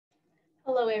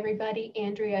Hello everybody,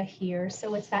 Andrea here.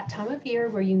 So it's that time of year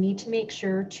where you need to make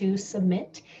sure to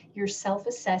submit your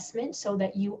self-assessment so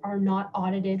that you are not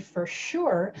audited for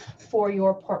sure for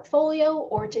your portfolio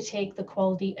or to take the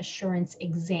quality assurance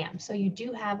exam. So you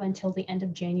do have until the end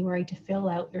of January to fill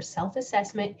out your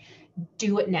self-assessment.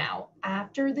 Do it now.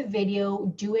 After the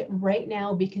video, do it right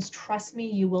now because trust me,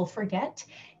 you will forget.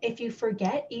 If you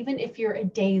forget, even if you're a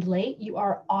day late, you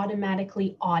are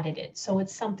automatically audited. So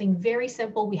it's something very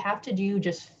simple we have to do.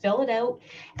 Just fill it out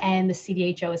and the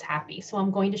CDHO is happy. So I'm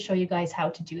going to show you guys how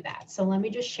to do that. So let me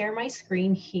just share my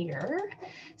screen here.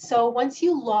 So once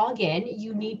you log in,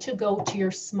 you need to go to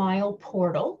your Smile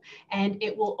portal and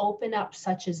it will open up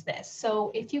such as this.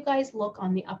 So if you guys look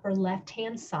on the upper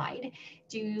left-hand side,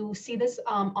 do you see this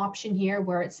option here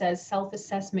where it says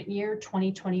self-assessment year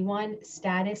 2021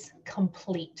 status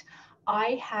complete?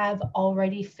 I have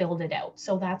already filled it out.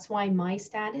 So that's why my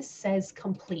status says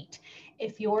complete.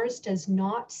 If yours does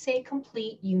not say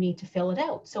complete, you need to fill it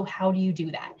out. So how do you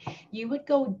do that? You would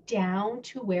go down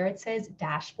to where it says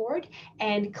dashboard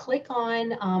and click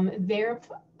on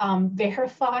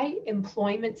verify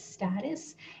employment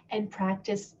status and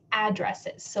practice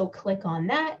addresses. So click on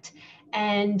that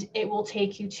and it will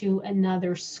take you to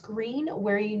another screen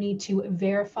where you need to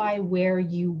verify where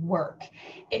you work.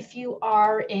 If you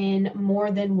are in more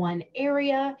than one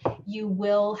area, you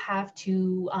will have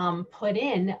to put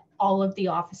in all of the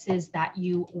offices that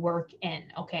you work in,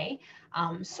 okay?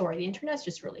 Sorry, the internet's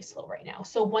just really slow right now.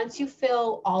 So once you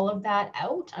fill all of that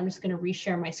out, I'm just gonna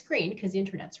reshare my screen because the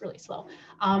internet's really slow.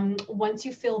 Once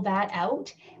you fill that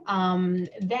out,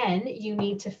 then you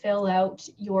need to fill out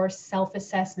your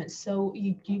self-assessment. So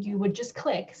you would just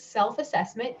click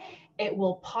self-assessment. It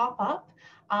will pop up.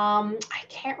 I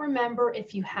can't remember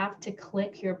if you have to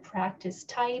click your practice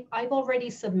type. I've already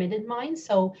submitted mine,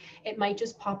 so it might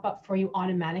just pop up for you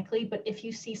automatically. But if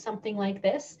you see something like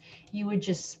this, you would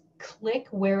just click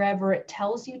wherever it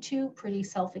tells you to, pretty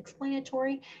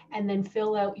self-explanatory, and then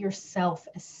fill out your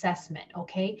self-assessment,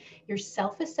 okay? Your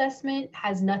self-assessment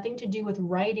has nothing to do with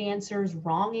right answers,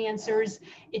 wrong answers.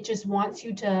 It just wants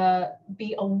you to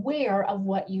be aware of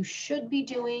what you should be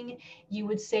doing. You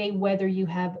would say whether you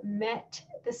have met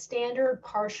the standard,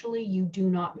 partially you do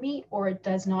not meet, or it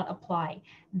does not apply.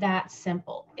 That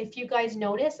simple. If you guys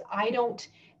notice, I don't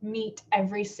meet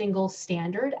every single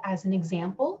standard. As an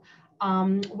example,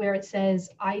 where it says,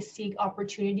 I seek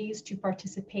opportunities to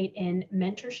participate in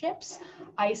mentorships.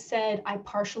 I said, I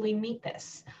partially meet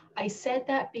this. I said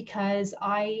that because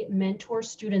I mentor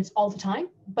students all the time,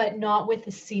 but not with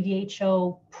the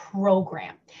CDHO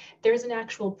program. There's an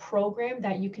actual program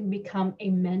that you can become a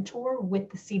mentor with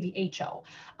the CDHO.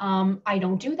 I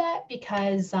don't do that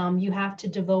because you have to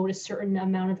devote a certain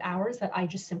amount of hours that I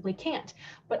just simply can't.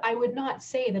 But I would not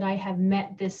say that I have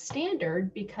met this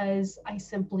standard because I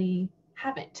simply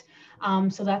haven't.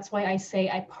 So that's why I say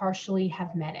I partially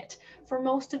have met it. For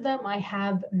most of them, I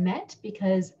have met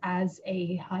because as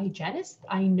a hygienist,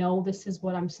 I know this is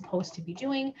what I'm supposed to be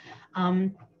doing.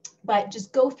 But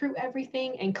just go through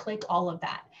everything and click all of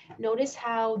that. Notice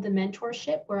how the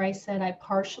mentorship, where I said I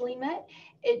partially met,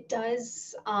 it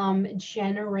does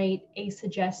generate a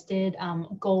suggested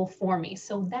goal for me.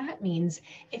 So that means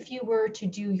if you were to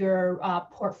do your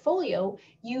portfolio,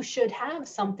 you should have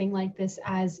something like this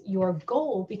as your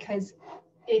goal because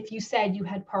if you said you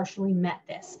had partially met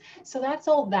this. So that's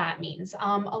all that means.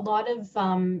 A lot of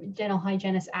dental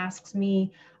hygienists ask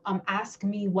me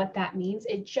what that means.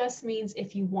 It just means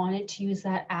if you wanted to use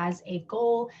that as a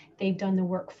goal, they've done the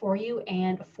work for you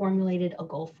and formulated a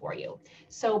goal for you.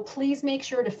 So please make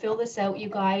sure to fill this out, you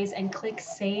guys, and click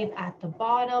save at the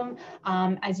bottom.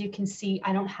 As you can see,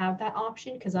 I don't have that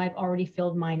option because I've already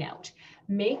filled mine out.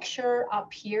 Make sure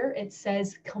up here it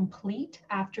says complete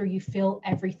after you fill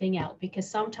everything out, because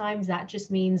sometimes that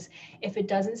just means if it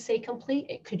doesn't say complete,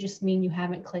 it could just mean you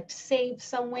haven't clicked save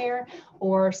somewhere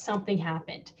or something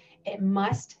happened. It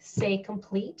must say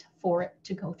complete for it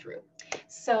to go through.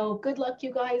 So good luck,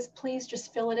 you guys. Please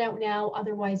just fill it out now.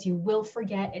 Otherwise, you will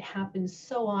forget. It happens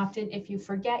so often. If you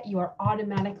forget, you are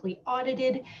automatically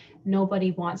audited.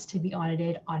 Nobody wants to be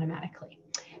audited automatically.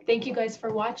 Thank you guys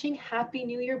for watching. Happy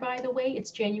New Year, by the way.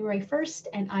 It's January 1st,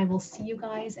 and I will see you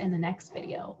guys in the next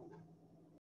video.